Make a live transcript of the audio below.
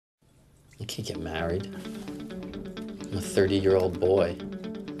You can't get married. I'm a 30-year-old boy.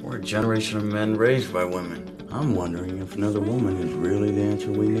 We're a generation of men raised by women. I'm wondering if another woman is really the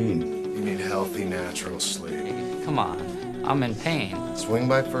answer we need. You need healthy, natural sleep. Come on, I'm in pain. Swing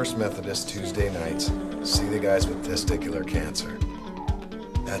by First Methodist Tuesday nights. See the guys with testicular cancer.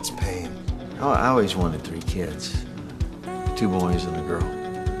 That's pain. Oh, I always wanted 3 kids. 2 boys and a girl.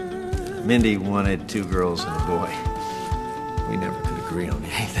 Mindy wanted 2 girls and a boy. We never could agree on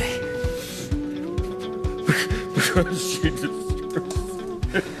anything. Because she just...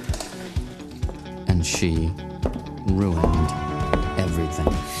 And she ruined everything.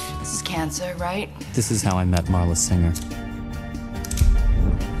 This is cancer, right? This is how I met Marla Singer.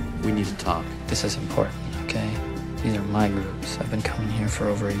 We need to talk. This is important, okay? These are my groups. I've been coming here for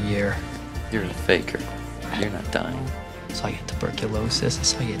over a year. You're a faker. You're not dying. I saw you get tuberculosis. I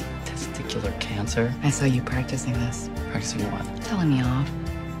saw you get testicular cancer. I saw you practicing this. Practicing what? Telling me off.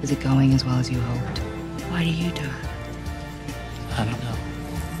 Is it going as well as you hoped? Why do you do it? I don't know.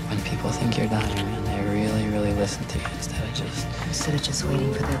 When people think you're dying and they really, really listen to you instead of just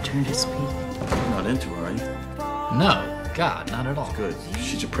waiting for their turn to speak. You're not into her, are you? No, God, not at all. Good.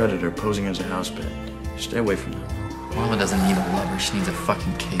 She's a predator posing as a house pet. Stay away from her. Marla doesn't need a lover. She needs a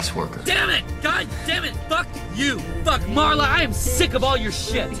fucking caseworker. Damn it! God damn it! Fuck you! Fuck Marla! I am sick of all your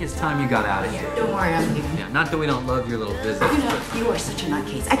shit! I think it's time you got out of here. Don't worry, I'm leaving. Yeah, not that we don't love your little visit. You know, you are such a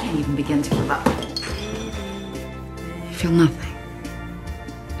nutcase. I can't even begin to give up. You feel nothing.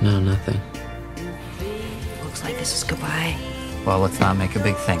 No, nothing. Looks like this is goodbye. Well, let's not make a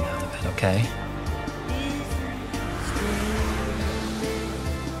big thing out of it, okay?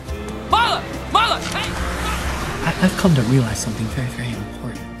 Marla! Marla! Hey! I've come to realize something very, very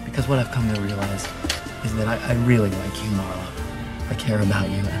important. Because what I've come to realize is that I really like you, Marla. I care about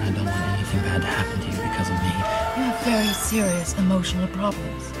you, and I don't want anything bad to happen to you because of me. You have very serious emotional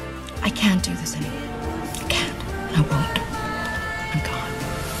problems. I can't do this anymore. I can't, and I won't.